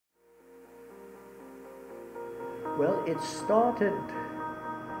Well, it started,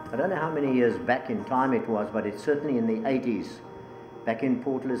 I don't know how many years back in time it was, but it's certainly in the 80s, back in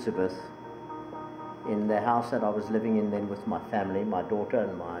Port Elizabeth, in the house that I was living in then with my family, my daughter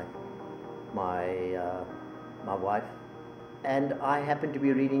and my wife. And I happened to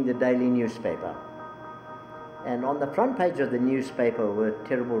be reading the daily newspaper. And on the front page of the newspaper were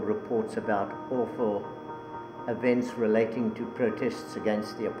terrible reports about awful events relating to protests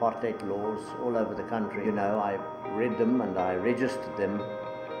against the apartheid laws all over the country. You know, I read them and I registered them,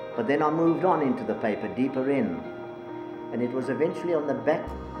 but then I moved on into the paper, deeper in. And it was eventually on the back,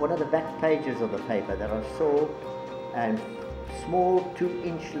 one of the back pages of the paper, that I saw a small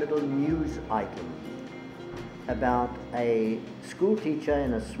 2-inch little news item about a school teacher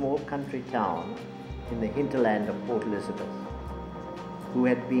in a small country town in the hinterland of Port Elizabeth, who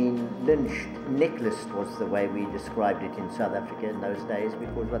had been lynched. Necklaced was the way we described it in South Africa in those days,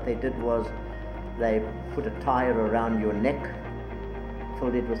 because what they did was they put a tire around your neck,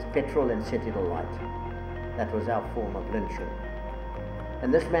 filled it with petrol and set it alight. That was our form of lynching.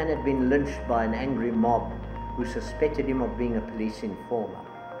 And this man had been lynched by an angry mob who suspected him of being a police informer.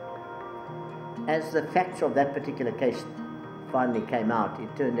 As the facts of that particular case finally came out,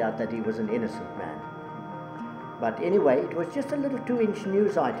 it turned out that he was an innocent man. But anyway, it was just a little 2-inch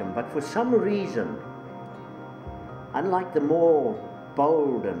news item, but for some reason, unlike the more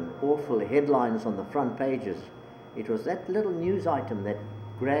bold and awful headlines on the front pages, it was that little news item that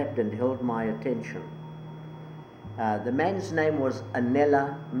grabbed and held my attention. The man's name was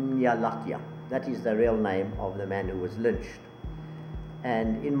Anela Mnyalathia. That is the real name of the man who was lynched.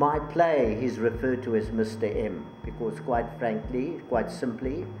 And in my play, he's referred to as Mr. M, because quite frankly, quite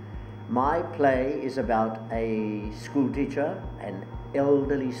simply, my play is about a school teacher, an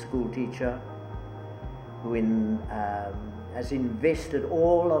elderly school teacher, who has invested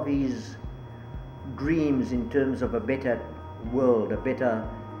all of his dreams in terms of a better world, a better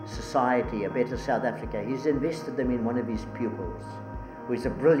society, a better South Africa. He's invested them in one of his pupils, who is a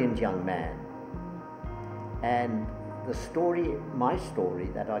brilliant young man. And the story, my story,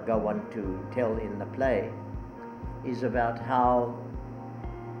 that I go on to tell in the play is about how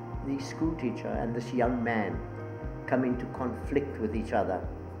the school teacher and this young man come into conflict with each other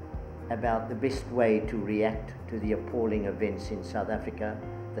about the best way to react to the appalling events in South Africa,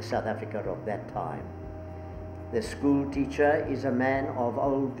 the South Africa of that time. The school teacher is a man of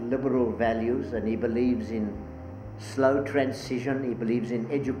old liberal values, and he believes in slow transition, he believes in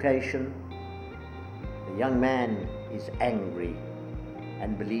education. The young man is angry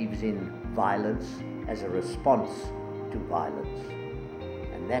and believes in violence as a response to violence.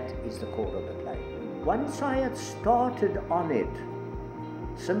 And that is the core of the play. Once I had started on it,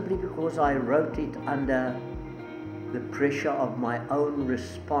 simply because I wrote it under the pressure of my own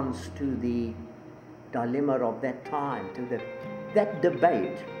response to the dilemma of that time, to that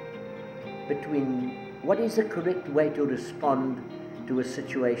debate between what is the correct way to respond to a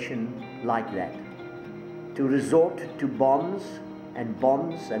situation like that. To resort to bombs and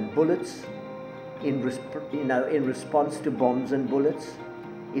bullets in response to bombs and bullets?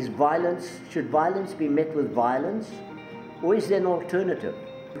 Should violence be met with violence? Or is there an alternative?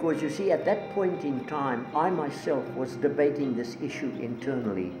 Because you see, at that point in time, I myself was debating this issue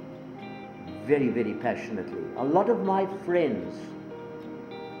internally very, very passionately. A lot of my friends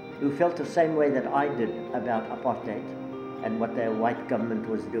who felt the same way that I did about apartheid and what their white government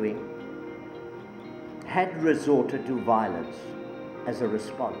was doing had resorted to violence as a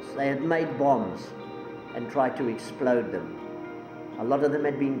response. They had made bombs and tried to explode them. A lot of them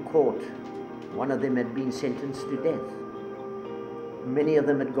had been caught. One of them had been sentenced to death. Many of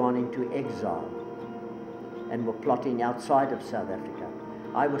them had gone into exile and were plotting outside of South Africa.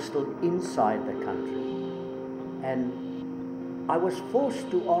 I was still inside the country. And I was forced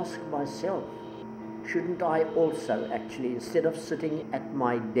to ask myself, shouldn't I also actually, instead of sitting at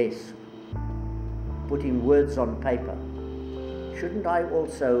my desk, putting words on paper, shouldn't I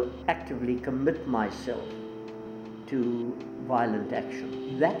also actively commit myself to violent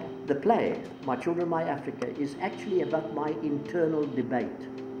action? The play, My Children, My Africa, is actually about my internal debate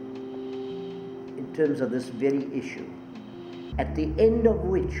in terms of this very issue, at the end of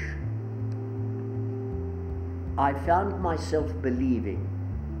which I found myself believing,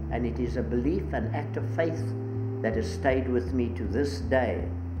 and it is a belief, an act of faith that has stayed with me to this day,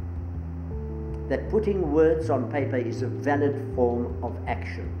 that putting words on paper is a valid form of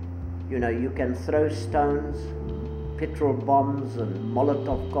action. You know, you can throw stones, petrol bombs and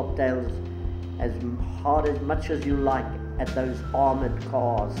Molotov cocktails as much as you like at those armored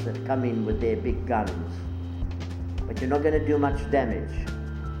cars that come in with their big guns, but you're not going to do much damage.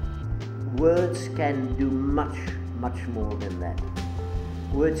 Words can do much, much more than that.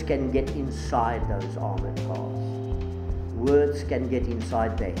 Words can get inside those armored cars. Words can get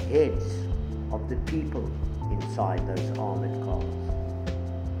inside the heads of the people inside those armored cars.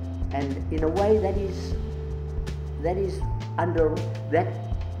 And in a way that is under that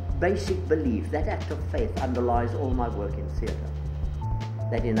basic belief, that act of faith underlies all my work in theatre.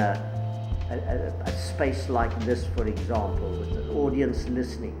 That in a space like this, for example, with an audience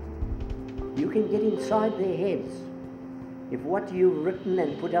listening, you can get inside their heads. If what you've written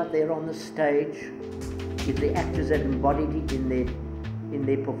and put out there on the stage, if the actors have embodied it in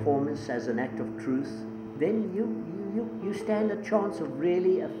their performance as an act of truth, then you stand a chance of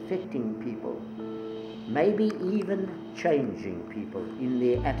really affecting people, maybe even changing people in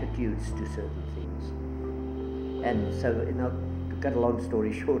their attitudes to certain things. And so, to cut a long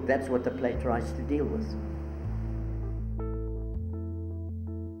story short, that's what the play tries to deal with.